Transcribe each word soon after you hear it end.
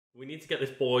We need to get this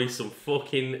boy some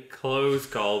fucking clothes,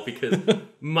 Karl, because,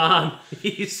 man,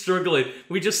 he's struggling.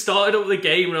 We just started up the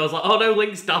game and I was like, oh no,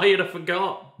 Link's dying, I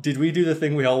forgot. Did we do the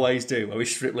thing we always do, where we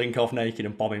strip Link off naked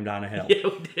and bomb him down a hill? Yeah,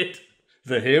 we did.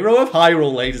 The hero of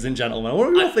Hyrule, ladies and gentlemen. What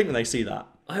do you all think when they see that?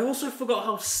 I also forgot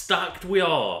how stacked we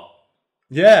are.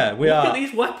 Yeah, we are. Look at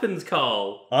these weapons,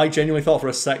 Karl. I genuinely thought for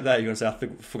a sec there you were going to say,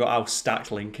 I forgot how stacked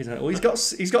Link is. Well, he's got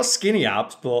skinny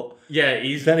abs, but yeah,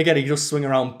 he's... Then again, he just swing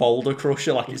around Boulder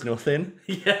Crusher like it's nothing.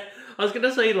 Yeah, I was going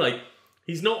to say, like,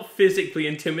 he's not physically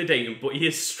intimidating, but he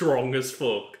is strong as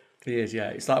fuck. He is,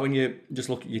 yeah. It's like when you just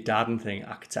look at your dad and think,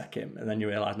 I could take him, and then you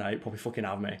realise, no, he'd probably fucking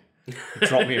have me.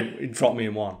 He'd drop me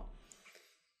in one.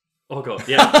 Oh, God,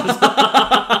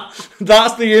 yeah.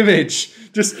 That's the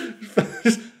image. Just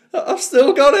I've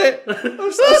still got it.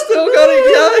 I've still got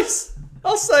it, guys.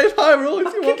 I'll save Hyrule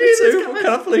if you want me to. But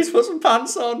can I please put some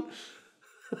pants on?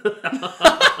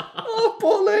 Oh,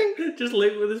 poor Link. Just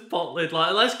Link with his pot lid.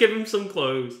 Like, let's give him some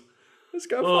clothes. Let's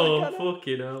go. Oh,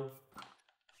 fucking hell.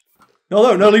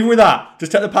 No, leave him with that.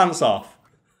 Just take the pants off.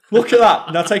 Look at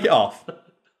that. Now take it off.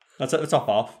 Now take the top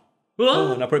off.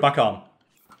 Oh, now put it back on.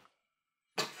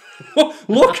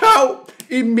 Look how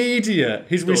immediate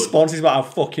his response is about how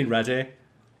fucking ready.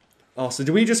 Oh, so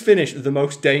do we just finish the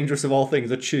most dangerous of all things,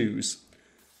 the chews?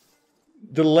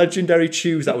 The legendary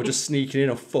chews that were just sneaking in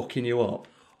and fucking you up.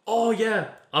 Oh, yeah.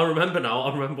 I remember now.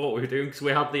 I remember what we were doing, because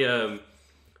we had the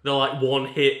like,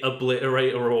 one-hit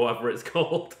obliterator or whatever it's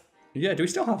called. Yeah, do we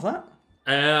still have that?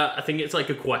 I think it's like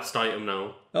a quest item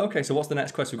now. Okay, so what's the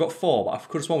next quest? We've got 4, but I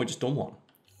could have sworn we just done one.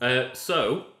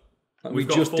 We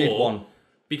just did one.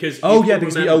 Because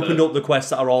because we opened up the quests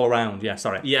that are all around. Yeah,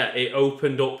 sorry. Yeah, it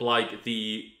opened up, like,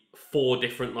 the 4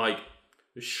 different, like,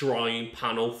 shrine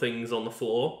panel things on the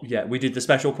floor. Yeah, we did the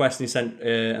special quest in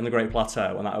the Great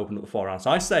Plateau, and that opened up the 4 rounds.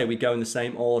 So I say we go in the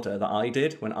same order that I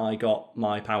did when I got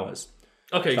my powers.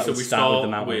 Okay, so we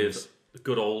start with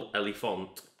good old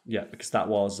Elephant. Yeah, because that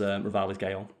was Rivali's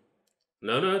Gale.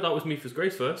 No, that was Mipha's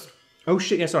Grace first. Oh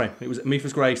shit, yeah, sorry. It was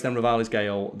Mipha's Grace, then Rivali's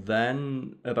Gale,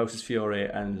 then Urbosa's Fury,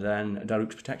 and then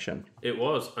Daruk's Protection. It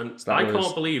was, and so I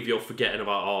can't believe you're forgetting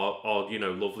about our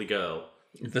lovely girl.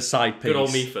 The side piece. Good old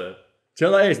Mipha. Do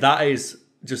you know what that is? That is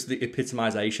just the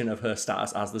epitomization of her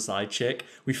status as the side chick.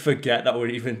 We forget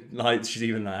that she's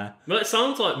even there. Well, it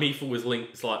sounds like Mipha was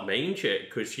Link's, like, main chick,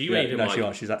 because she made him, like...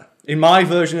 No, she's that. In my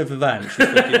version of events, she's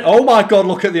fucking... Oh my god,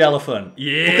 look at the elephant.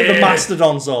 Yeah! Look at the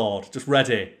Mastodon Zord, just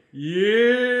ready.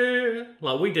 Yeah!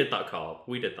 Like, we did that, Karl.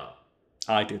 We did that.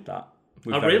 I did that.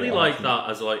 I really like that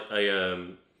as, like, a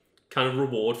kind of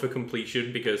reward for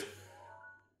completion, because...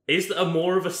 Is that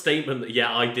more of a statement that,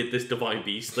 yeah, I did this Divine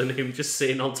Beast than him just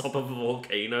sitting on top of a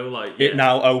volcano? Like, yeah. It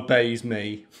now obeys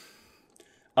me.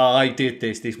 I did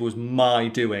this. This was my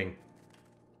doing.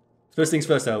 First things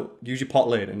first, though. Use your pot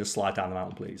lid and just slide down the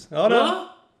mountain, please. Oh,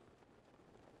 no.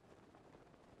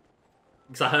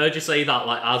 Because I heard you say that,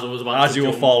 like, as I was about to you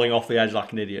were falling off the edge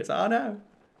like an idiot. Oh, no.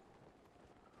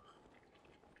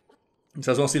 So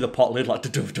I just want to see the pot lid like to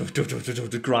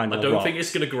grind. I don't think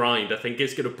it's going to grind. I think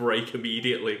it's going to break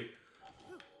immediately.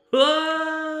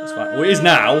 That's fine. Well, it is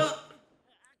now.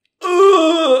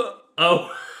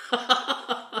 Oh.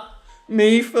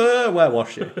 Mipha. Where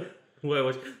was she? Where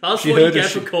was she? That's what you get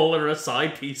for calling her a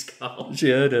side piece, Karl.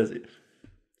 She heard us.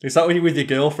 It's like when you're with your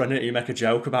girlfriend and you make a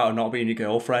joke about her not being your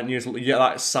girlfriend. You get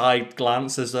that side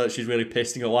glance as though she's really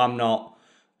pissed and go, I'm not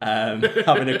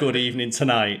having a good evening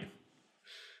tonight.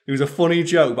 It was a funny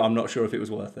joke, but I'm not sure if it was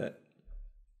worth it.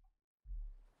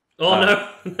 Oh, no.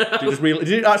 Did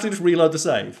it actually just reload the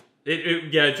save?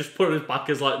 Yeah, just put us back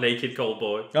as, like, naked cold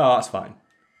boy. Oh, that's fine.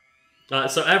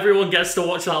 So everyone gets to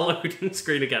watch that loading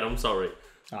screen again, I'm sorry.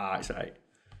 It's right.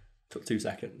 Took 2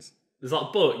 seconds. Is that,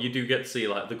 but you do get to see,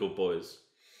 like, the good boys.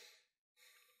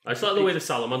 I just like the way the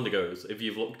salamander goes, if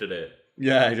you've looked at it.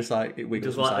 Yeah, just like, it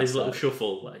wiggles. Just like his little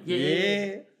shuffle. Like,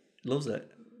 yeah. Loves it.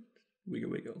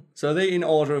 Wiggle. So are they in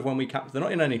order of when we capture? They're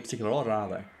not in any particular order, are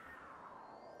they?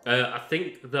 I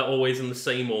think they're always in the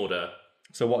same order.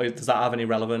 So does that have any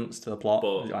relevance to the plot?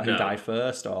 But, who died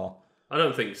first, or? I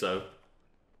don't think so.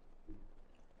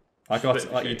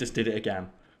 You just did it again.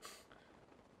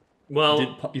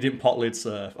 Well... You didn't pot lid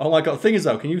surf. Oh my god, the thing is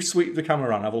though, can you sweep the camera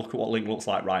around and have a look at what Link looks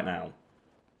like right now?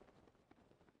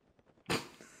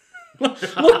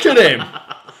 Look at him!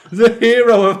 The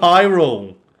hero of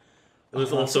Hyrule!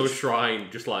 There's also a shrine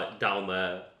just, like, down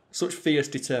there. Such fierce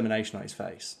determination on his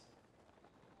face.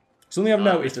 Something I've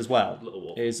noticed as well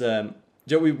is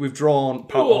we've drawn...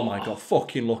 Oh my god,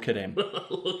 fucking look at him.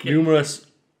 Numerous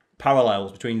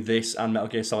parallels between this and Metal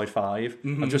Gear Solid 5.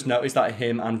 I've just noticed that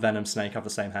him and Venom Snake have the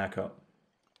same haircut.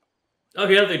 Oh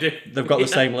yeah, they do. They've got the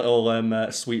same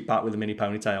little sweet bat with a mini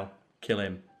ponytail. Kill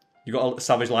him. You got a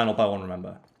Savage Lionel bow on,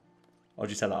 remember? Or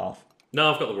did you take that off?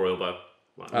 No, I've got the royal bow.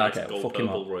 Like, nice okay, gold fuck him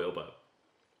purple up. royal bow.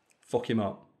 Fuck him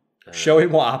up. Show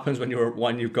him what happens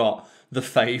when you've got the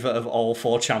favour of all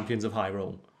 4 champions of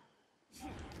Hyrule.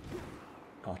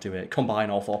 Oh, do it. Combine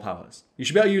all 4 powers. You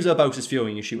should be able to use Urbosa's Fury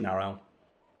when you shoot an arrow.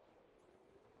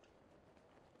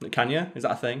 Can you? Is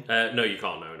that a thing? No, you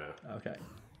can't. No. Okay.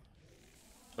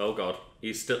 Oh god,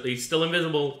 he's still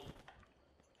invisible.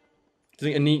 I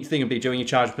think a neat thing would be when you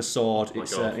charge up a sword,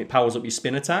 it powers up your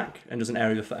spin attack and does an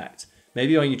area effect.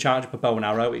 Maybe when you charge up a bow and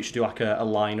arrow, it should do like a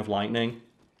line of lightning.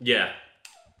 Yeah.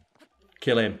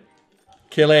 Kill him.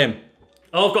 Kill him.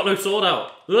 Oh, I've got no sword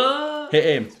out. Ah! Hit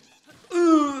him.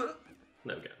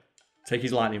 There we go. Take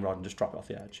his lightning rod and just drop it off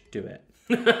the edge. Do it.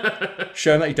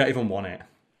 Show him that you don't even want it.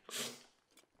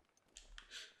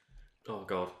 Oh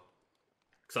god.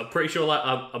 Because I'm pretty sure like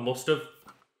I must have,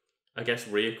 I guess,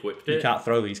 re-equipped it. You can't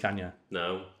throw these, can you?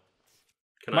 No.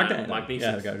 Can Magnet? I? Magnesis?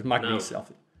 Yeah, there we go. Just magnesis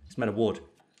off it. It's made of wood.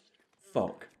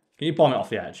 Fuck. Can you bomb it off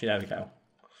the edge? Yeah, there we go.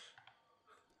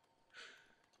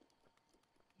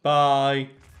 Bye.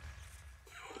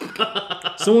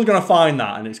 Someone's going to find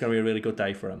that and it's going to be a really good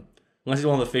day for him. Unless it's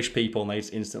one of the fish people and they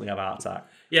just instantly have a heart attack.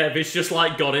 Yeah, if it's just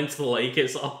like gone into the lake,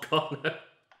 it's all gone.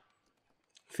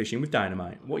 Fishing with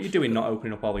dynamite. What are you doing not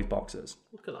opening up all these boxes?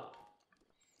 Look at that.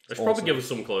 I should probably give us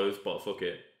some clothes, but fuck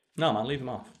it. No, man, leave them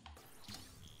off.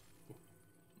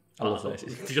 I love this.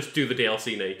 Just do the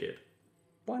DLC naked.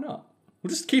 Why not? We'll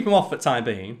just keep him off for the time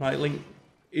being. Like, Link,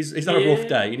 he's had a rough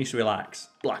day. He needs to relax.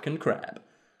 Blackened crab.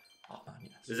 Oh, man,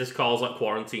 yes. Is this Karl's like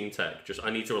quarantine tech? Just, I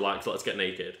need to relax, let's get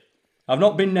naked. I've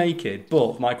not been naked,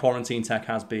 but my quarantine tech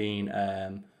has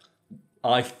been...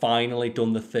 I've finally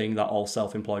done the thing that all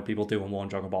self-employed people do and worn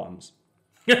jogger bottoms.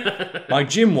 My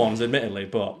gym ones, admittedly,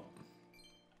 but...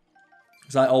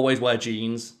 Because I always wear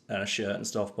jeans and a shirt and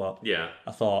stuff, but... Yeah.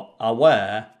 I thought, I'll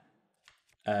wear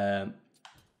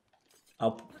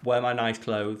my nice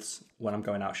clothes when I'm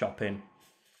going out shopping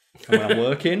and when I'm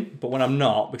working, but when I'm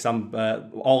not, because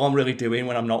all I'm really doing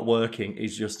when I'm not working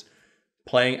is just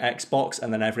playing Xbox,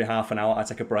 and then every half an hour I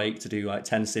take a break to do like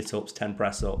 10 sit-ups, 10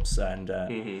 press-ups, and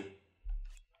a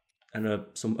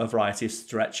variety of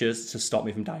stretches to stop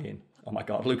me from dying. Oh my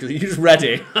god, Lucas, are you just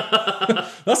ready?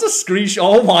 That's a screenshot.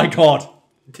 Oh my god.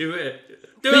 Do it.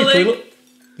 Do it, Link.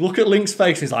 Look at Link's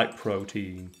face. He's like,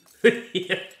 protein.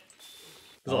 Yeah.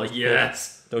 Like,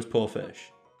 yes. Those poor fish.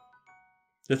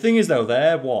 The thing is, though,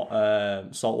 they're what?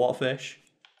 Saltwater fish?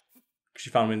 Because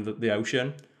you found them in the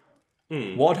ocean.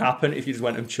 What would happen if you just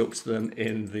went and chucked them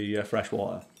in the fresh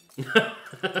water?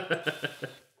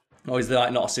 Or is there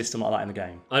like not a system like that in the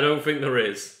game? I don't think there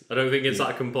is. I don't think it's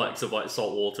that complex of like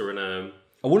salt water and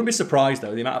I wouldn't be surprised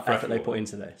though the amount of effort they put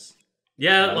into this.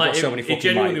 Yeah, like so many it fucking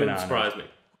genuinely white wouldn't bananas. surprise me.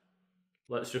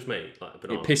 Let's just make like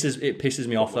banana. It pisses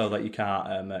me off though that you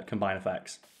can't combine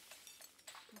effects.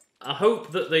 I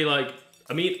hope that they like.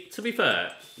 I mean, to be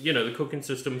fair, you know the cooking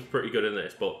system's pretty good in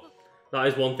this, but that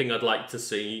is one thing I'd like to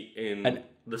see in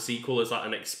the sequel is like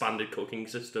an expanded cooking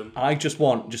system. I just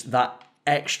want that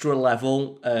extra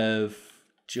level of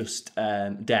just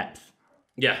depth.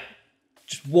 Yeah.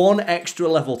 Just one extra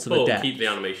level to the depth. Keep the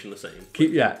animation the same.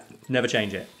 Never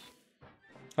change it.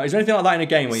 Like, is there anything like that in a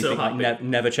game where you think like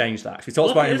never change that? We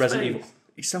talked about it in Resident Evil.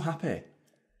 He's so happy.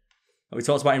 We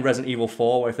talked about it in Resident Evil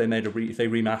 4 where if they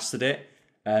remastered it,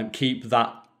 keep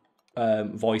that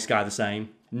voice guy the same.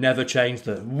 Never change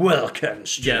the welcome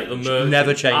stream. Yeah, the merchant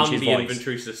never change his the voice.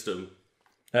 Inventory system.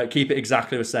 Keep it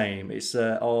exactly the same. It's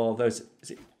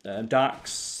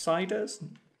Darksiders?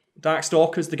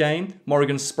 Darkstalkers, the game.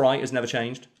 Morrigan's sprite has never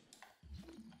changed.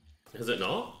 Has it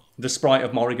not? The sprite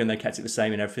of Morrigan, they kept it the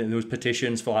same and everything. There was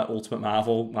petitions for like Ultimate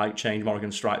Marvel, like change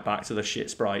Morrigan's sprite back to the shit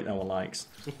sprite no one likes.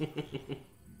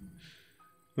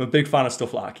 I'm a big fan of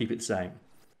stuff like that. Keep it the same.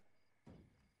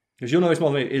 Because you'll notice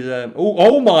more than me is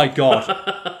oh my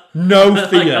god, no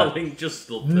fear,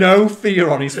 no fear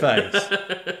on his face.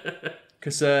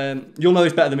 Because you'll know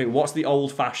this better than me. What's the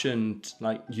old-fashioned,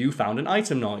 like, you found an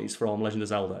item noise from Legend of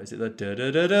Zelda? Is it the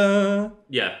da-da-da-da?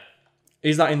 Yeah.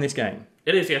 Is that in this game?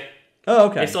 It is, yeah. Oh,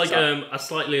 okay. It's like a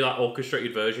slightly like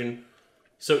orchestrated version.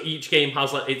 So each game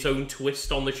has like its own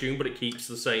twist on the tune, but it keeps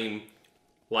the same,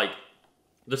 like,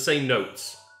 the same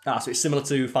notes. So it's similar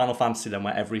to Final Fantasy then,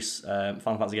 where every Final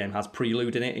Fantasy game has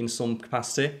prelude in it in some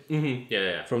capacity. Mm-hmm.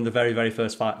 Yeah. From the very, very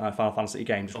first Final Fantasy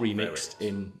game, just remixed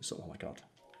in... Oh my god.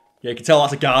 Yeah, you can tell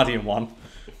that's a Guardian one.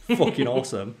 Fucking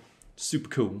awesome. Super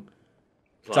cool.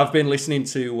 So I've been listening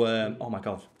to... oh my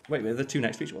god. Wait, the two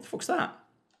next to each other. What the fuck's that?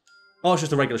 Oh, it's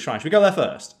just a regular shrine. Should we go there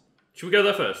first? Should we go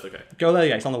there first? Okay. Go there,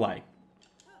 yeah. It's on the way.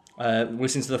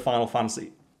 Listen to the Final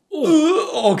Fantasy.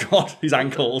 Oh god, his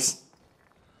ankles.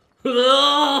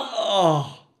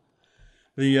 Oh,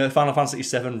 the Final Fantasy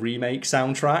VII remake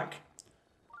soundtrack,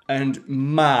 and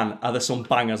man, are there some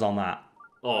bangers on that.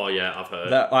 Oh yeah, I've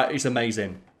heard. It's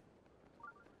amazing.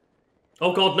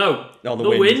 Oh god, no! Oh,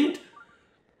 the wind.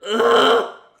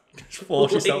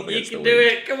 Force yourself You against can the do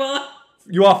wind. it. Come on.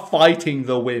 You are fighting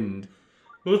the wind.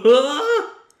 What I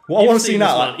want to see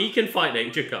now, man. He can fight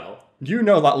nature, Karl. You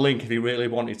know that Link, if he really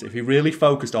wanted to, if he really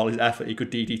focused all his effort, he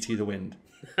could DDT the wind.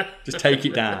 Just take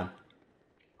it down.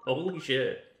 Holy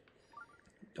shit.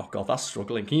 Oh god, that's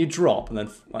struggling. Can you drop and then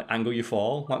like angle your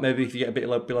fall? Like maybe if you get a bit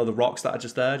below the rocks that are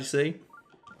just there, do you see?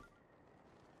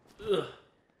 Ugh.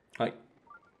 Like,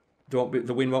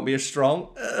 the wind won't be as strong.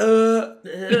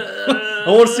 I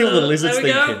want to see what the lizard's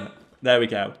thinking. Go. There we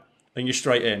go. And you're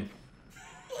straight in.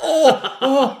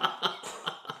 Oh,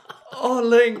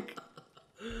 Link.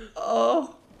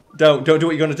 Oh. Don't do what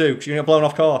you're going to do, because you're going to get blown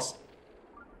off course.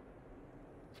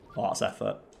 Oh, that's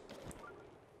effort.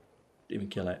 Didn't even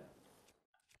kill it.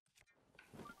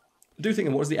 I do think,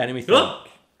 what does the enemy think?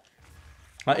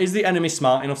 Like, is the enemy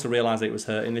smart enough to realise that it was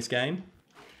hurt in this game?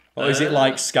 Or is it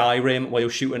like Skyrim, where you're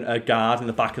shooting a guard in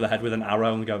the back of the head with an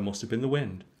arrow and go, must have been the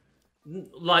wind?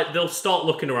 Like, they'll start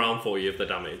looking around for you if they're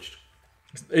damaged.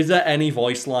 Is there any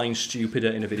voice line stupider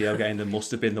in a video game than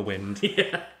must have been the wind?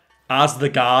 Yeah. As the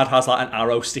guard has like an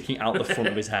arrow sticking out the front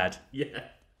of his head. Yeah.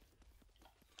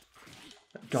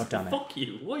 God damn it. Fuck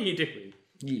you. What are you doing?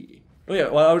 Yeah. Oh yeah,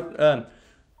 well, to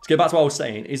get back to what I was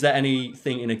saying, is there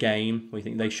anything in a game where you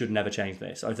think they should never change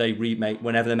this? Or if they remake,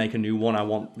 whenever they make a new one, I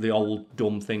want the old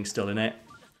dumb thing still in it?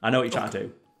 I know what you're trying to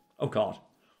do. Oh god.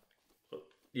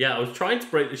 Yeah, I was trying to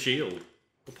break the shield.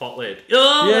 The pot lid.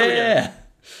 Oh, yeah!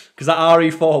 Because that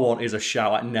RE4 one is a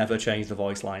shout. Like, never change the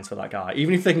voice lines for that guy.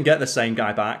 Even if they can get the same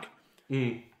guy back.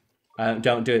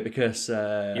 Don't do it because...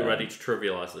 You're ready to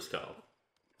trivialise this, Karl.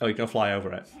 Oh, you're going to fly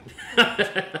over it.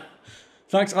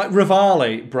 Thanks. Like,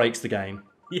 Rivali breaks the game.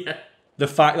 Yeah. The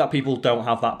fact that people don't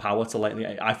have that power to let in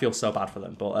the... I feel so bad for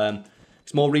them. But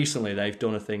it's more recently they've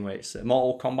done a thing where it's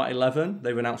Mortal Kombat 11.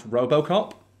 They've announced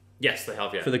RoboCop. Yes, they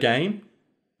have, yeah. For the game.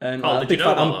 And Karl, did you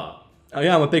know about that? Oh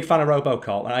yeah, I'm a big fan of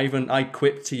RoboCop, and I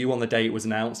quipped to you on the day it was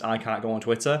announced, I can't go on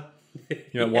Twitter.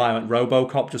 You know why? I went,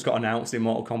 RoboCop just got announced in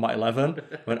Mortal Kombat 11.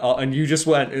 And you just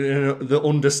went, the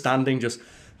understanding just,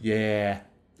 yeah,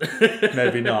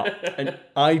 maybe not. And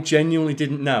I genuinely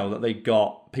didn't know that they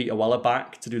got Peter Weller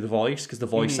back to do the voice, because the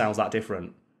voice sounds that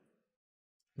different.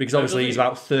 Because obviously he's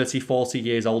about 30, 40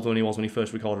 years older than he was when he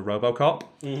first recorded RoboCop.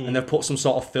 And they've put some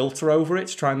sort of filter over it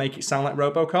to try and make it sound like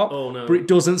RoboCop. Oh, no. But it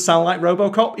doesn't sound like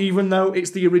RoboCop, even though it's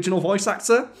the original voice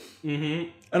actor.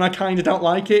 And I kind of don't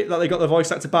like it, that they got the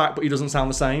voice actor back, but he doesn't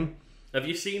sound the same. Have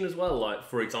you seen as well, like,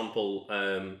 for example,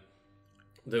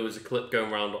 there was a clip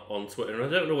going around on Twitter,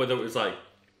 and I don't know whether it was, like,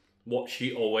 what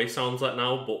she always sounds like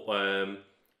now, but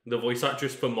the voice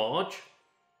actress for Marge.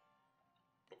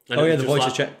 And oh, yeah, the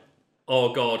voice check.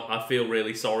 Oh god, I feel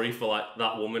really sorry for like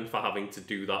that woman for having to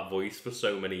do that voice for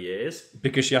so many years.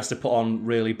 Because she has to put on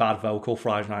really bad vocal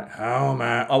fry, like, oh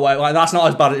man. Oh wait, that's not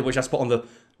as bad as it, but she has to put on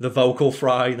the vocal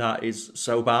fry that is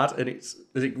so bad, and is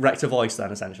it wrecked her voice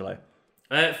then, essentially?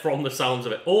 From the sounds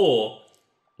of it. Or,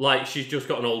 like, she's just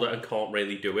gotten older and can't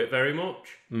really do it very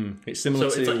much. It's similar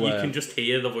to... So it's like you can just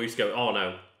hear the voice go, oh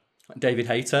no. David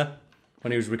Hayter,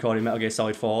 when he was recording Metal Gear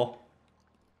Solid 4.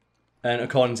 And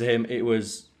according to him, it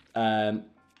was...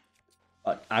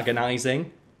 agonizing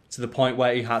to the point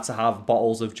where he had to have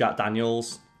bottles of Jack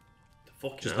Daniels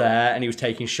just there, and he was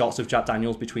taking shots of Jack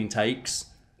Daniels between takes.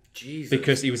 Jesus.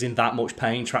 Because he was in that much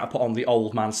pain trying to put on the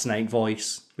old man Snake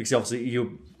voice, because obviously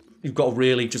you've got to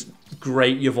really just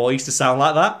grate your voice to sound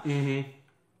like that.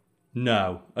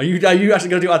 No, are you actually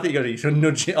going to do? I think you're going to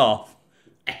nudge it off.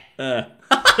 That's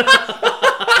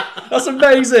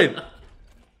amazing.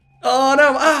 Oh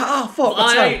no! Fuck!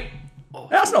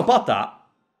 That's not bad, that.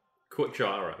 Quick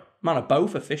shot arrow. Man, a bow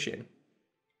for fishing.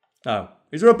 Oh.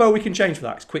 Is there a bow we can change for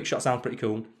that? Because quick shot sounds pretty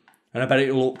cool. And I bet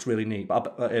it looks really neat.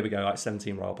 But here we go, like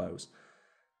 17 royal bows.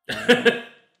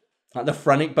 Like the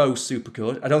Phrenic bow's super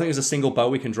good. I don't think there's a single bow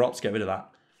we can drop to get rid of that.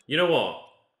 You know what?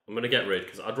 I'm going to get rid,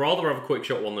 because I'd rather have a quick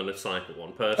shot one than a sniper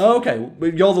one, personally. Oh, okay.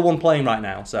 Well, you're the one playing right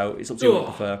now, so it's up to you what you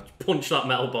prefer. Punch that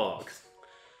metal box.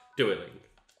 Do it, Link.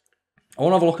 I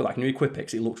want to have a look at that. Can you equip it?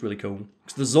 'Cause it looks really cool.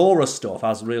 Because the Zora stuff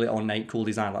has really ornate, cool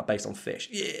design, like based on fish.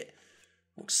 Yeah.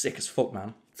 Looks sick as fuck,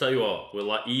 man. Tell you what, we'll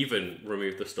like even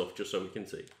remove the stuff just so we can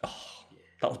see. Oh, yeah.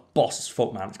 That was boss as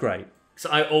fuck, man. It's great. So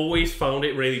I always found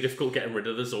it really difficult getting rid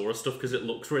of the Zora stuff because it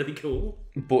looks really cool.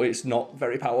 But it's not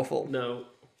very powerful. No.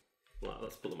 Right,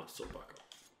 let's put the master back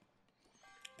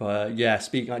on. But yeah,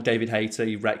 speaking like David Hayter,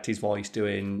 he wrecked his voice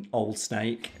doing Old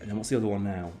Snake. And then what's the other one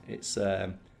now? It's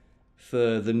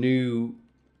for the new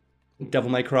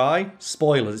Devil May Cry.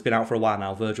 Spoilers, it's been out for a while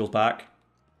now. Virgil's back.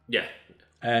 Yeah.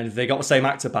 And they got the same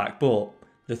actor back, but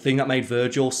the thing that made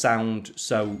Virgil sound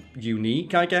so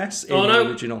unique, I guess, in the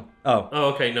original... Oh,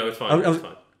 okay, no, it's fine. It's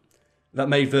fine. That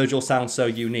made Virgil sound so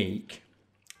unique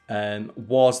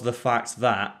was the fact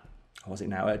that... What was it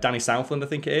now? Danny Southland, I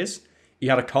think it is. He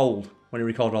had a cold when he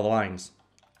recorded all the lines.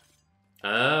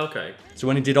 Okay. So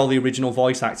when he did all the original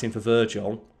voice acting for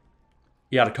Virgil,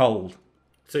 he had a cold.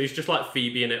 So he's just like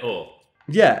Phoebeing it up?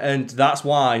 Yeah, and that's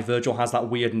why Virgil has that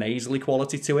weird nasally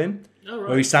quality to him. Oh, right.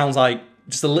 Where he sounds like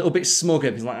just a little bit smug.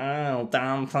 He's like, oh,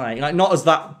 damn thing. Like, not as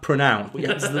that pronounced, but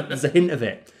yeah, there's a hint of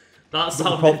it. That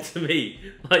sounded to me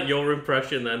like your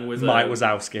impression then was... Mike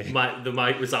Wazowski. The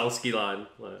Mike Wazowski line.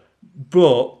 Like.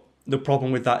 But the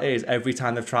problem with that is every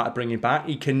time they've tried to bring him back,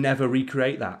 he can never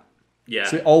recreate that. Yeah.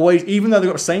 So it always, even though they've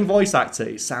got the same voice actor,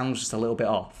 it sounds just a little bit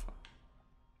off.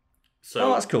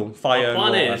 So that's cool. Fire. My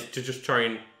plan is to just try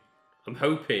and... I'm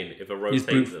hoping if I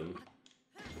rotate them...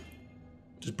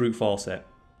 Just brute force it.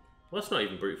 Well, that's not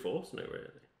even brute force, no, really.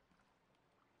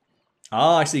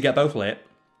 Ah, I see. You get both lit.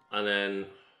 And then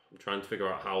I'm trying to figure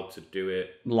out how to do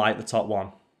it. Light the top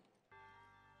one.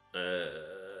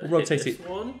 We'll rotate this it.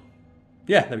 One.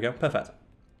 Yeah, there we go. Perfect.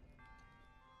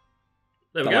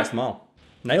 There we that go. lights them all.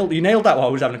 You nailed that while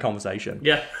I was having a conversation.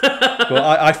 Yeah. But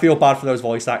I feel bad for those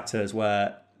voice actors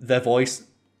where their voice,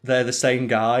 they're the same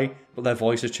guy, but their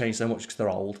voice has changed so much because they're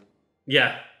old.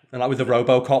 Yeah. And like with the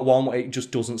RoboCop one, it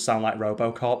just doesn't sound like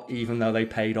RoboCop, even though they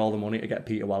paid all the money to get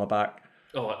Peter Weller back.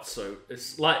 Oh,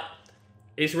 it's like,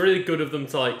 it's really good of them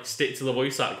to like stick to the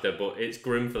voice actor, but it's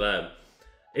grim for them.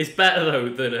 It's better though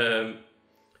than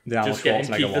just getting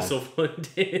Kiefer Sutherland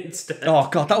instead. Oh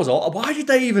god, that was all. Why did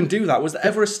they even do that? Was there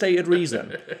ever a stated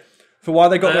reason for why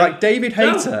they got like David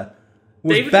Hayter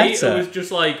was David better? Hayter was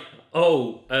just like,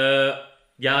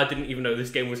 yeah, I didn't even know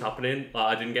this game was happening.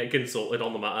 Like, I didn't get consulted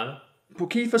on the matter. But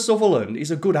Kiefer Sutherland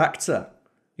is a good actor.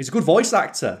 He's a good voice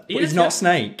actor, but he's not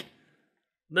Snake.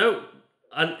 No,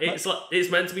 and it's like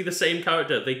it's meant to be the same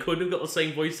character. They could have got the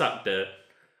same voice actor,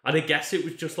 and I guess it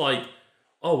was just like,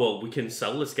 oh well, we can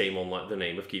sell this game on like the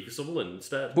name of Kiefer Sutherland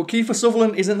instead. But Kiefer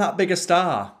Sutherland isn't that big a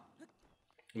star.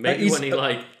 Maybe when he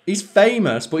like he's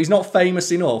famous, but he's not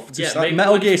famous enough to maybe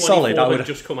Metal Gear Solid. I would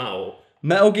just come out.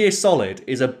 Metal Gear Solid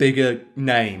is a bigger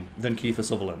name than Kiefer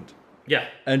Sutherland. Yeah.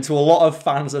 And to a lot of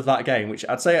fans of that game, which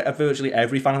I'd say virtually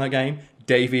every fan of that game,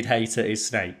 David Hayter is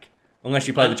Snake. Unless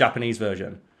you play the Japanese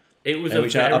version. It was a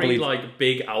very like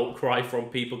big outcry from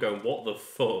people going, what the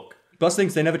fuck? But that's the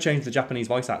thing, they never changed the Japanese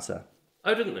voice actor.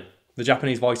 Oh, didn't they? The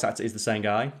Japanese voice actor is the same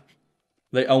guy.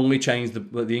 They only changed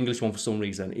the English one for some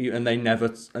reason,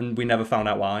 and we never found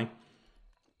out why.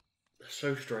 That's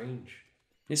so strange.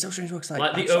 It's so strange.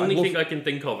 Like the only thing I can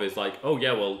think of is like, oh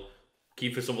yeah, well,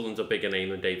 Kiefer Sutherland's a bigger name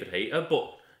than David Hayter,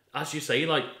 but as you say,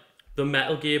 like the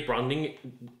Metal Gear branding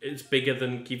is bigger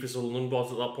than Kiefer Sutherland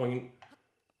was at that point.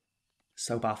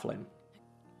 So baffling.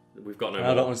 We've got no.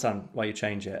 I don't understand why you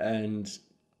change it. And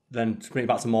then to bring it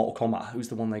back to Mortal Kombat, who's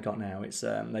the one they got now? It's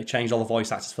they changed all the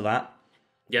voice actors for that.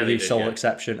 Yeah, with the sole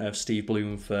exception of Steve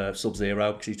Bloom for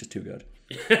Sub-Zero because he's just too good.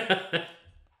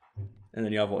 And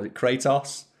then you have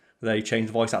Kratos. They changed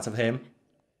the voice actor for him.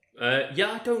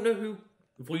 Yeah, I don't know who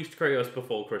voiced Kratos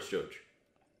before Chris Judge.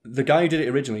 The guy who did it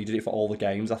originally did it for all the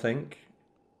games, I think,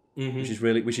 which is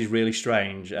really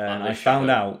strange. And I found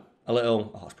out a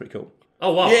little. Oh, that's pretty cool.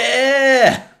 Oh wow!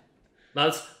 Yeah,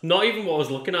 that's not even what I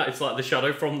was looking at. It's like the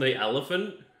shadow from the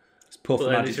elephant. It's Puff the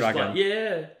Magic Dragon. Like,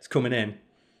 yeah, it's coming in.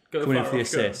 Coming in for the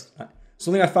assist. Go.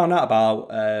 Something I found out about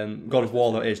God of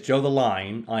War though is Joe the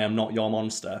Line. I am not your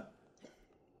monster.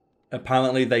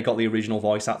 Apparently, they got the original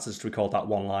voice actors to record that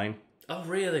one line. Oh,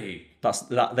 really?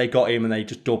 That they got him and they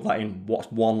just dubbed that in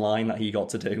what's one line that he got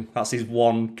to do. That's his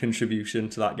one contribution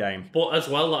to that game. But as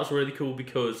well, that's really cool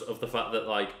because of the fact that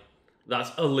like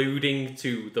that's alluding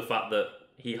to the fact that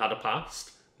he had a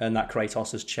past. And that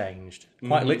Kratos has changed.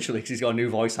 Quite literally, because he's got a new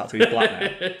voice actor. He's black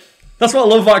now. That's what I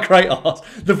love about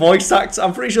Kratos. The voice actor.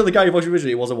 I'm pretty sure the guy who voiced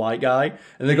originally was a white guy.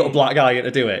 And they got a black guy in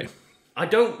to do it. I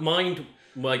don't mind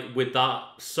like with that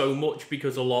so much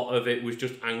because a lot of it was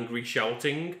just angry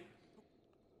shouting.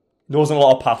 There wasn't a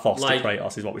lot of pathos to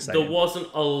Kratos, is what we're saying. There wasn't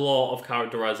a lot of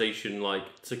characterization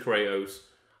like to Kratos.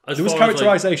 There was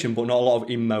characterization, but not a lot of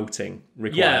emoting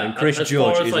required. Yeah, and Chris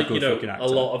Judge is a good fucking actor. A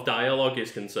lot of dialogue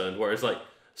is concerned, whereas like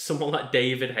someone like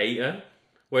David Hayter,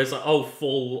 where it's like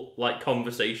full like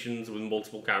conversations with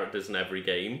multiple characters in every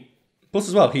game. Plus,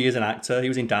 as well, he is an actor. He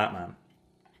was in Darkman.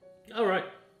 All right.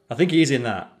 I think he is in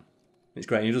that. It's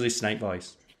great. He does his Snake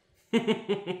voice.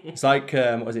 It's like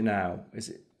what is it now? Is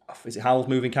it Howl's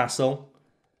Moving Castle,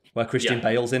 where Christian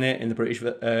Bale's in it in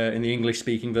the in the English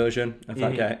speaking version of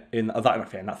that in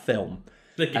that film,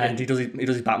 and he does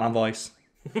his Batman voice.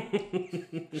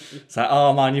 It's like,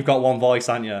 oh man, you've got one voice,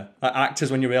 haven't you? Like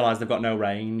actors, when you realise they've got no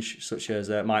range, such as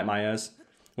Mike Myers,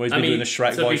 where he's been doing the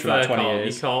Shrek voice for about 20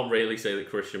 years. You can't really say that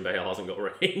Christian Bale hasn't got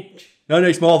range. No,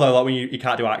 it's more though like when you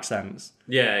can't do accents,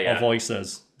 or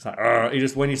voices. It's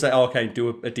like, when you say, oh, okay,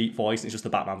 do a deep voice, and it's just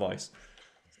the Batman voice.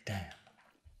 Damn,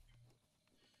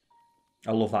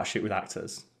 I love that shit with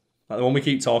actors. Like the one we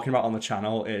keep talking about on the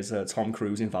channel is Tom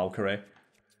Cruise in Valkyrie,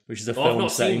 which is a film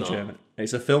set in Germany.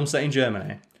 It's a film set in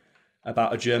Germany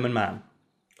about a German man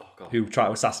who tried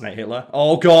to assassinate Hitler.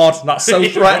 Oh God, that's so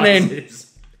threatening.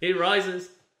 It rises.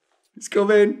 It's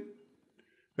coming.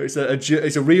 It's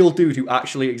a real dude who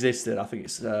actually existed. I think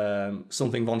it's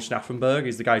something von Stauffenberg.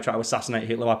 He's the guy who tried to assassinate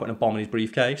Hitler by putting a bomb in his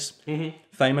briefcase,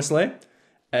 famously.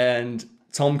 And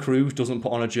Tom Cruise doesn't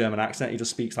put on a German accent. He just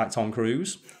speaks like Tom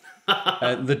Cruise.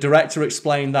 The director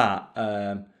explained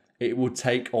that it would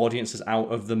take audiences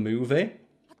out of the movie,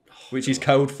 which is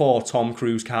code for Tom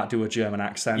Cruise can't do a German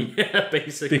accent. Yeah,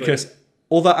 basically. Because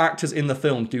other actors in the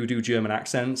film do German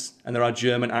accents, and there are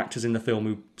German actors in the film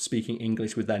who speaking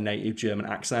English with their native German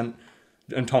accent,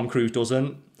 and Tom Cruise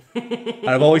doesn't. And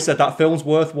I've always said that film's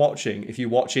worth watching if you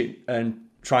watch it and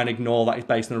try and ignore that it's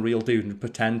based on a real dude and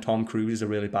pretend Tom Cruise is a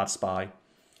really bad spy.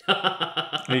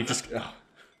 And you just...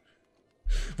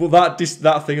 Well, that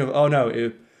thing of, oh no,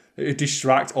 it would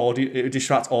distract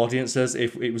audiences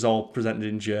if it was all presented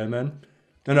in German.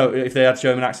 No, if they had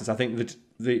German accents. I think that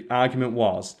the argument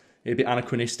was it'd be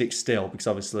anachronistic still, because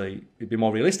obviously it'd be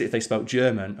more realistic if they spoke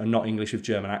German and not English with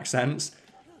German accents.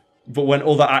 But when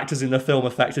other actors in the film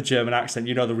affect a German accent,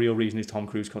 you know the real reason is Tom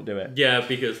Cruise couldn't do it. Yeah,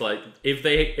 because like if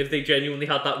they genuinely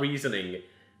had that reasoning,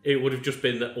 it would have just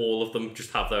been that all of them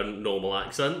just have their normal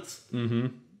accents. Mm-hmm.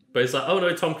 But it's like, oh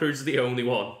no, Tom Cruise is the only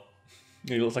one.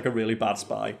 He looks like a really bad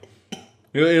spy.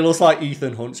 He looks like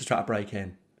Ethan Hunt to try to break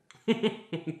in.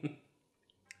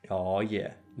 Oh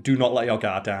yeah. Do not let your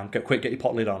guard down. Get your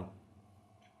pot lid on.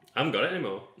 I haven't got it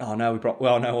anymore. Oh no,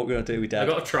 well, no, what we're going to do, we dead.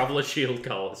 I got a Traveller Shield,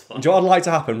 Karl, it's fine. Do you know what I'd like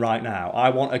to happen right now? I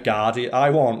want a guardian. I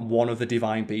want one of the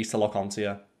divine beasts to lock onto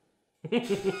you.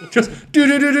 Just do,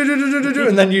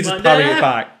 and then you just parry it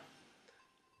back.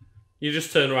 You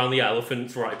just turn around, the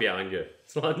elephant's right behind you.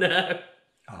 It's like, no.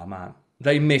 Oh man.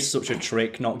 They missed such a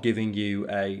trick not giving you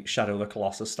a Shadow of the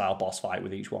Colossus style boss fight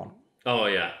with each one. Oh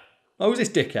yeah. Oh, who's this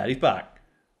dickhead? He's back.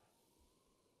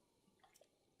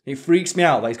 It freaks me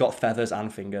out that he's got feathers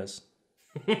and fingers.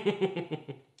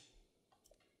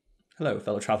 Hello,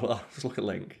 fellow traveller. Just look at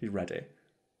Link. He's ready.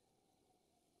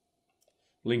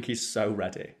 Link is so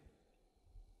ready.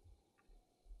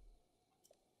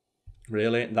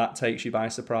 Really? That takes you by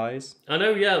surprise? I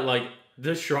know, yeah, like,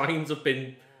 the shrines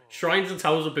and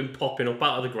towers have been popping up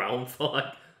out of the ground for, like,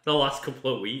 the last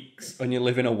couple of weeks. And you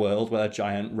live in a world where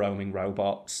giant roaming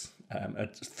robots are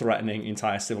threatening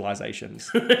entire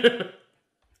civilizations.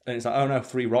 And it's like, oh no,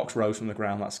 3 rocks rose from the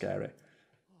ground, that's scary.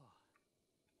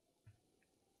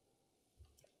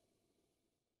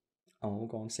 Oh,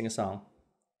 go on, sing a song.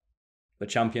 The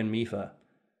champion Mifa.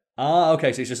 Ah,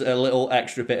 okay, so it's just a little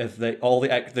extra bit of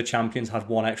the champions had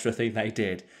one extra thing they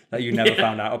did that you never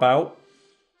found out about.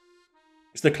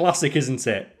 It's the classic, isn't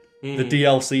it? Mm. The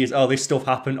DLC is, oh, this stuff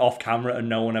happened off camera and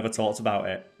no one ever talked about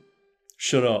it.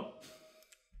 Shut up.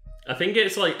 I think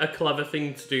it's like a clever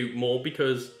thing to do more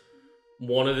because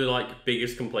one of the like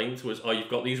biggest complaints was, oh, you've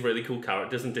got these really cool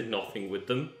characters and did nothing with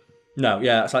them. No,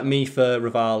 yeah, it's like Mifa,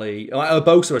 Rivali,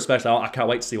 Urbosa especially. I can't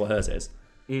wait to see what hers is.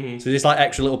 Mm-hmm. So there's like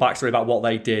extra little backstory about what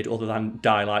they did other than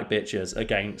die like bitches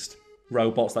against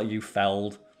robots that you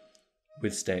felled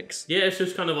with sticks. Yeah, it's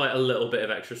just kind of like a little bit of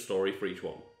extra story for each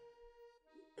one.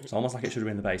 It's almost like it should have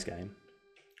been the base game.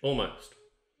 Almost.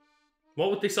 What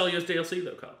would they sell you as DLC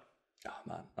though, Karl?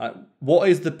 Oh man, what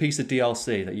is the piece of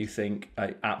DLC that you think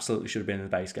absolutely should have been in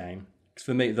the base game? Because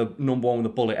for me, the number one with the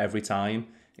bullet every time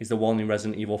is the one in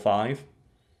Resident Evil 5,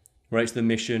 where it's the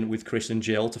mission with Chris and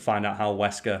Jill to find out how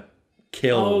Wesker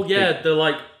killed. Oh yeah, the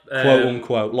like quote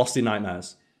unquote Lost in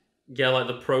Nightmares. Yeah, like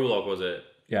the prologue, was it?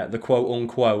 Yeah, the quote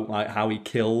unquote like how he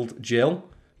killed Jill.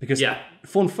 Because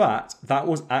fun fact, that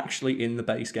was actually in the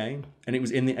base game, and it was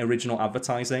in the original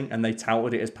advertising, and they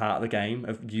touted it as part of the game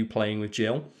of you playing with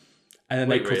Jill. And then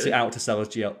they cut it out to sell as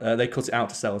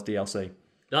DLC.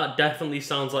 That definitely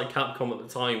sounds like Capcom at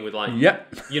the time with like,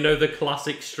 yep. You know, the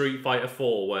classic Street Fighter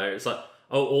 4 where it's like,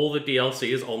 oh, all the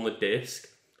DLC is on the disc,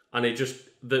 and it just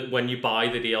when you buy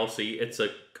the DLC, it's a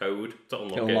code to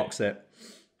unlock it. It unlocks it.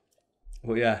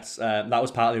 But yes, that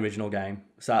was part of the original game.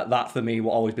 So that for me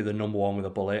will always be the number one with a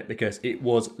bullet because it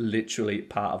was literally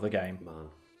part of the game. Man.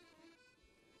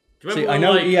 Do you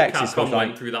remember when EX is Capcom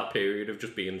went through that period of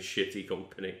just being a shitty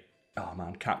company? Oh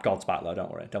man, God's back though,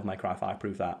 don't worry. Devil May Cry 5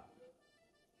 proved that.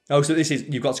 Oh, so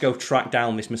you've got to go track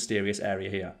down this mysterious area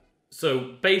here.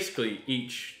 So basically,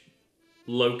 each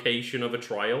location of a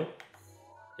trial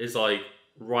is like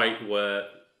right where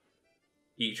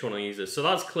each one of these is. So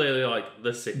that's clearly like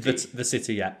the city. The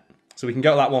city, yeah. So we can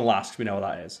go to that one last because we know what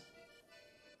that is.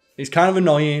 It's kind of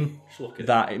annoying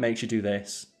that it makes you do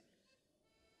this.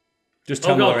 Just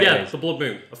tell me where it is. The Blood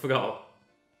Moon. I forgot.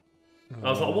 I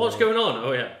was like, what's going on?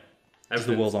 Oh yeah.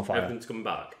 The world's on fire. Everything's coming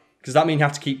back. Does that mean you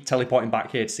have to keep teleporting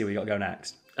back here to see where you got to go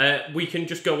next? We can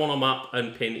just go on a map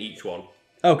and pin each one.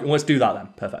 Okay, let's do that then.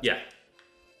 Perfect. Yeah.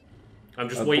 I'm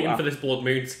just waiting for this Blood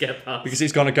Moon to get past. Because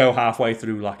it's going to go halfway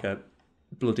through like a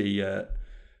bloody...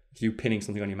 you pinning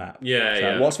something on your map. Yeah,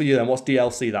 so what's for you then? What's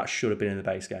DLC that should have been in the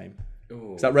base game?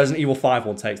 Because that Resident Evil 5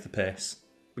 one takes the piss.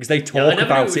 Because they talk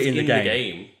about it in the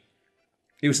game.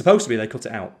 It was supposed to be, they cut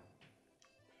it out.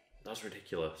 That's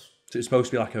ridiculous. So it's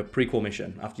supposed to be like a prequel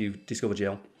mission after you discover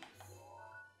Jill.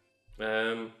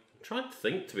 I'm trying to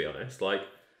think, to be honest. Like,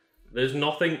 there's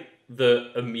nothing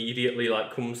that immediately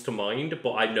like comes to mind,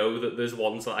 but I know that there's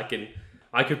ones that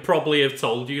I could probably have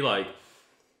told you, like,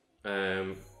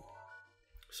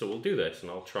 so we'll do this and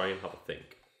I'll try and have a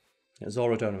think. Yeah,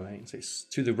 Zora Domain, so it's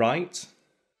to the right.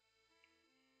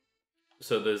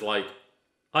 So there's like,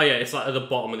 oh yeah, it's like at the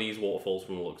bottom of these waterfalls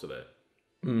from the looks of it.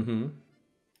 Mm-hmm.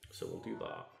 So we'll do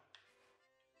that.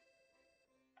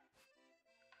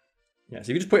 Yeah, so if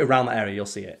you just put it around that area, you'll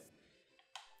see it.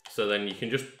 So then you can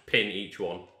just pin each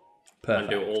one.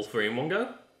 Perfect. And do all three in one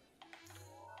go.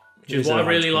 Which is what I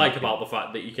really like about the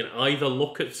fact that you can either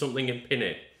look at something and pin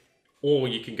it, or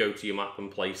you can go to your map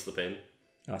and place the pin.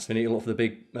 Oh, so we need to look for the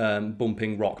big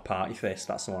bumping rock party fist.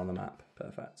 That's the one on the map.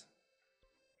 Perfect.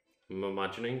 I'm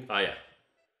imagining. Ah, yeah.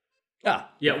 Ah.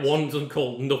 Yeah, yes. One's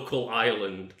called Knuckle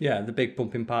Island. Yeah, the big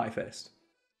bumping party fist.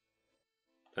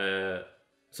 So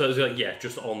it's like, yeah,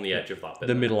 just on the edge of that bit.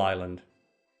 The middle island.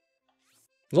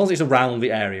 As long as it's around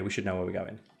the area, we should know where we're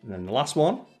going. And then the last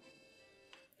one.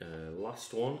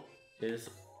 Last one is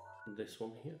this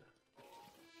one here.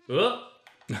 Oh!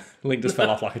 Link just fell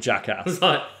off like a jackass. It's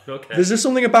like, okay. There's just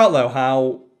something about, though,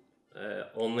 how...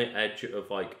 on the edge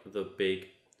of, like, the big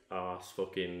ass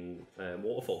fucking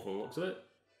waterfall from the looks of it.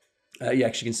 Yeah,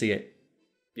 because you can see it.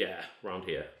 Yeah, around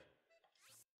here.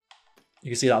 You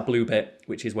can see that blue bit,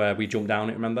 which is where we jump down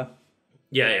it, remember?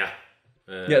 Yeah.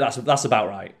 Yeah, that's about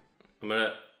right. I'm going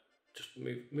to just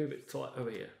move it to, like, over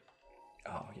here.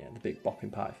 Oh, yeah, the big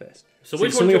bopping party fist. So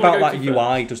which something one do you about want to that go to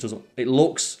UI just doesn't... It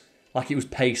looks like it was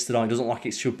pasted on. It doesn't look like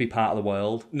it should be part of the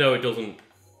world. No, it doesn't.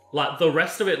 Like, the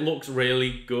rest of it looks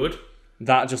really good.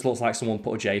 That just looks like someone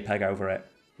put a JPEG over it.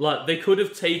 Like, they could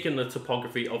have taken the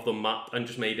topography of the map and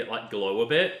just made it, like, glow a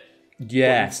bit.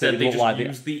 Yeah. Instead, they just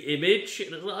used the image.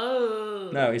 And it was like, oh.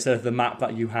 No, instead of the map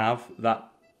that you have that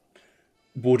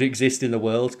would exist in the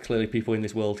world, clearly people in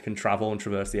this world can travel and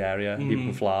traverse the area. People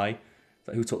can fly.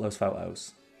 Like, who took those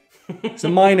photos? It's a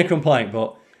minor complaint,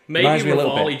 but... Maybe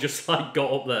Rivali just, like,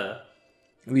 got up there.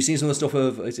 Have you seen some of the stuff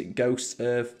of, is it Ghost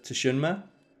of Tsushima?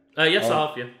 Yes, I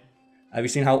have, yeah. Have you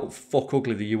seen how fuck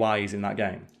ugly the UI is in that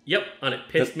game? Yep, and it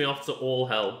pissed me off to all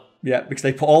hell. Yeah, because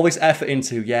they put all this effort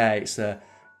into,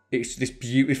 it's this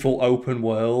beautiful open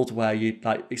world where you,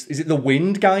 like, is it the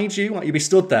wind guides you? Like, you'll be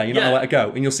stood there, you don't know where to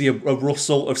go, and you'll see a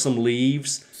rustle of some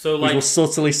leaves, so, like, which will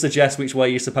subtly suggest which way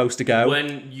you're supposed to go.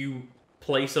 When you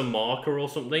place a marker or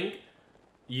something,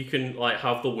 you can, like,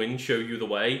 have the wind show you the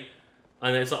way,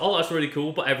 and it's like, oh, that's really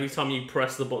cool, but every time you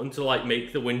press the button to, like,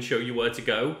 make the wind show you where to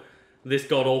go, this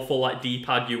god-awful, like,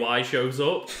 D-pad UI shows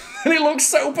up. And it looks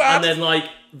so bad! And then, like,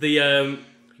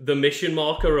 the mission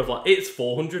marker of, like, it's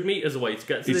 400 meters away to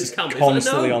get to this camp. It's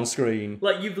constantly on screen.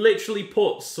 Like, you've literally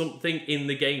put something in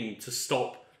the game to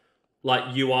stop,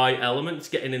 like, UI elements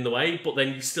getting in the way, but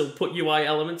then you still put UI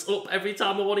elements up every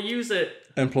time I want to use it.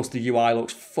 And plus the UI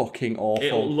looks fucking awful.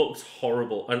 It looks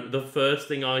horrible. And the first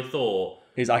thing I thought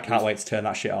is I can't wait to turn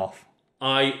that shit off.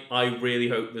 I really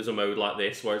hope there's a mode like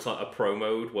this where it's like a pro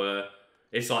mode where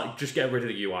it's like, just get rid of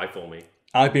the UI for me.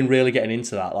 I've been really getting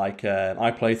into that. Like, I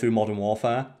play through Modern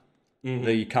Warfare,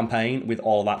 the campaign, with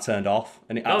all of that turned off.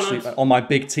 And it actually, nice. On my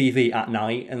big TV at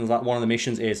night, and like one of the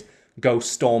missions is go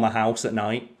storm a house at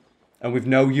night. And with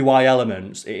no UI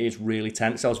elements, it is really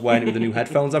tense. I was wearing it with the new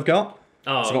headphones I've got.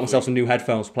 So I got myself some new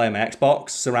headphones to play on my Xbox,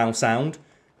 surround sound.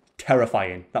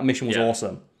 Terrifying. That mission was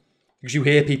awesome. Because you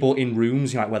hear people in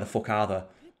rooms, you're like, where the fuck are they?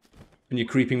 and you're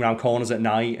creeping around corners at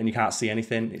night and you can't see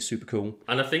anything. It's super cool.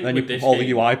 And I think then with you this put all game,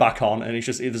 the UI back on, and it's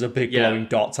just there's a big glowing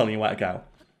dot telling you where to go.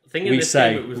 I think in this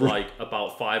game it was like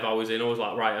about 5 hours in. I was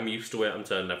like, right, I'm used to it. I'm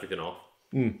turning everything off.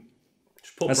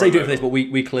 I say do it for this, but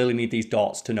we clearly need these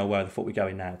dots to know where the fuck we're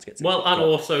going now to get to. Well, and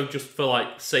also just for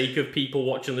like sake of people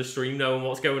watching the stream knowing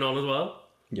what's going on as well.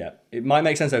 Yeah, it might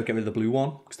make sense to get rid of the blue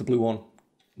one because the blue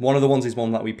one of the ones is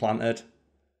one that we planted.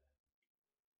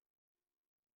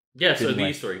 Yeah, so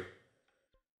these three.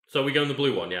 So we go in the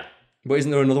blue one, yeah. But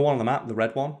isn't there another one on the map, the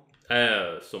red one?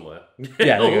 Somewhere.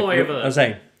 Yeah, all the way over there. I was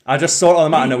saying, I just saw it on the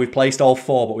map. I know we've placed all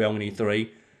 4, but we only need 3.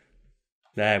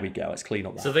 There we go. Let's clean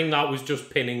up that. So I think that was just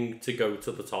pinning to go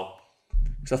to the top.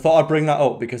 So I thought I'd bring that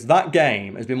up because that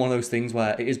game has been one of those things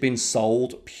where it has been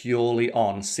sold purely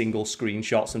on single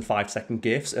screenshots and 5-second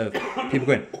GIFs of people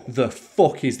going, "The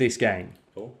fuck is this game?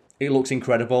 Cool. It looks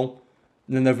incredible."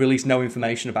 And then they've released no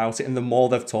information about it, and the more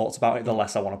they've talked about it, the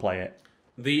less I want to play it.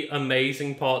 The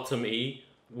amazing part to me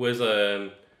was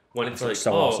when it's like,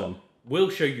 so awesome. We'll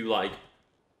show you like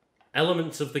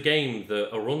elements of the game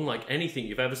that are unlike anything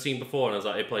you've ever seen before, and I was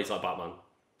like, it plays like Batman.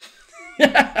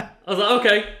 I was like,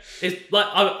 okay, it's like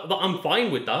I'm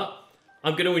fine with that.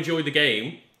 I'm going to enjoy the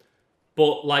game,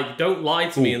 but like, don't lie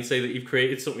to me and say that you've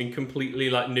created something completely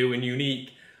like new and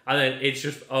unique, and then it's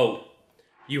just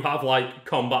you have like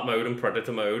combat mode and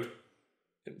predator mode.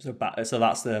 So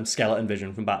that's the skeleton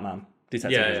vision from Batman.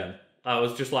 Detective Vision. Yeah. I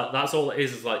was just like, that's all it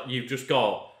is like you've just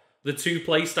got the 2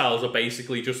 play styles are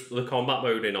basically just the combat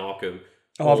mode in Arkham.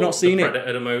 Oh, I've not seen the it.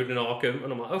 Predator mode in Arkham,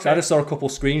 and I'm like, okay. So I just saw a couple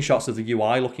screenshots of the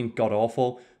UI looking god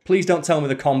awful. Please don't tell me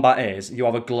the combat is you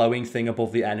have a glowing thing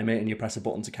above the enemy and you press a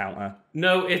button to counter.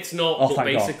 No, it's not. Oh, but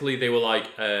basically, they were like,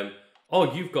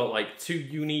 you've got like 2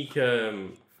 unique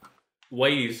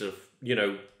ways of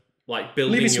like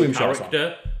building your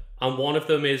character, and one of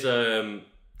them is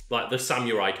like the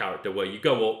samurai character where you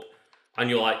go up and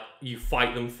you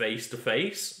fight them face to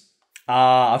face.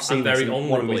 I've seen very this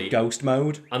one with ghost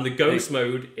mode. And the ghost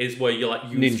mode is where you like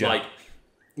use ninja. like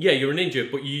you're a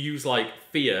ninja, but you use like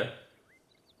fear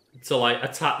to like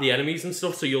attack the enemies and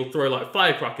stuff. So you'll throw like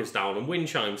firecrackers down and wind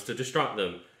chimes to distract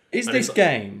them. Is this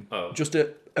game just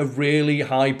a really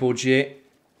high budget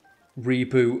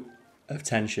reboot of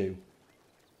Tenchu?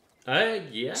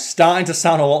 Yeah. Starting to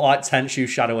sound a lot like Tenchu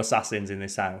Shadow Assassins in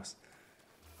this house.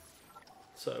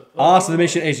 So so the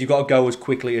mission is you've got to go as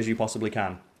quickly as you possibly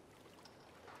can.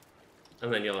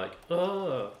 And then you're like,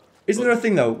 Isn't there a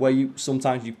thing though where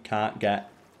sometimes you can't get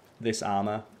this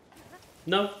armor?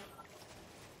 No.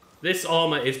 This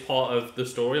armor is part of the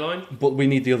storyline. But we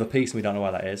need the other piece and we don't know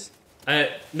where that is.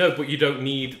 No, but you don't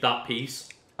need that piece.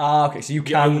 Okay, so you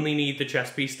You only need the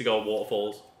chest piece to go on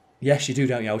waterfalls. Yes, you do,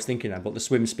 don't you? I was thinking that, but the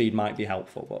swim speed might be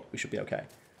helpful, but we should be okay.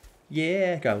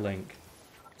 Yeah, go Link.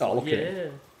 Oh, look at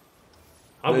it.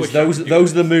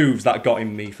 Those are the moves that got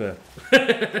in me for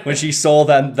when she saw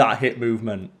that hip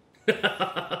movement.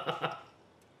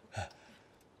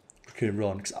 Can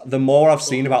run. 'Cause the more I've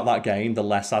seen about that game, the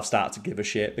less I've started to give a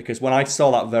shit. Because when I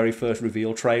saw that very first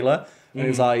reveal trailer, and it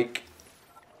was like,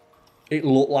 it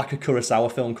looked like a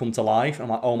Kurosawa film come to life. I'm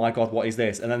like, oh my god, what is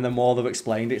this? And then the more they've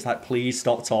explained it, it's like, please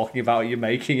stop talking about it. You're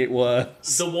making it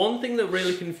worse. The one thing that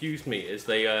really confused me is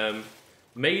they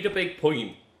made a big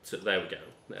point. There we go.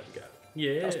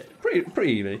 Yeah. That's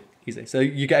pretty easy. So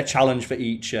you get a challenge for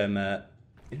each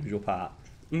individual part.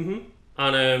 Mm-hmm.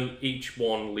 And each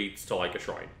one leads to like a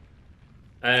shrine.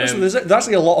 So there's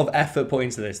actually a lot of effort put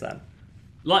into this then.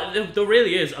 Like, there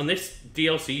really is. And this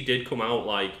DLC did come out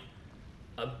like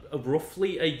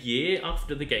roughly a year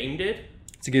after the game did.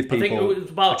 To give people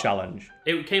a challenge.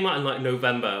 It came out in like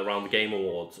November around the Game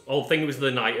Awards. I think it was the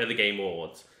night of the Game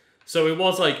Awards. So it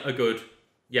was like a good,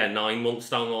 9 months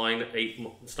down the line, 8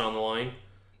 months down the line.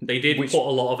 They did put a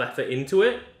lot of effort into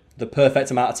it. The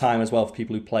perfect amount of time as well for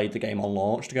people who played the game on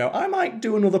launch to go, I might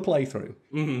do another playthrough.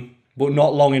 Mm-hmm. But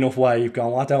not long enough where you've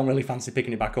gone, well, I don't really fancy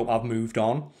picking it back up, I've moved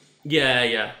on.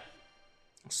 Yeah.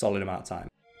 Solid amount of time.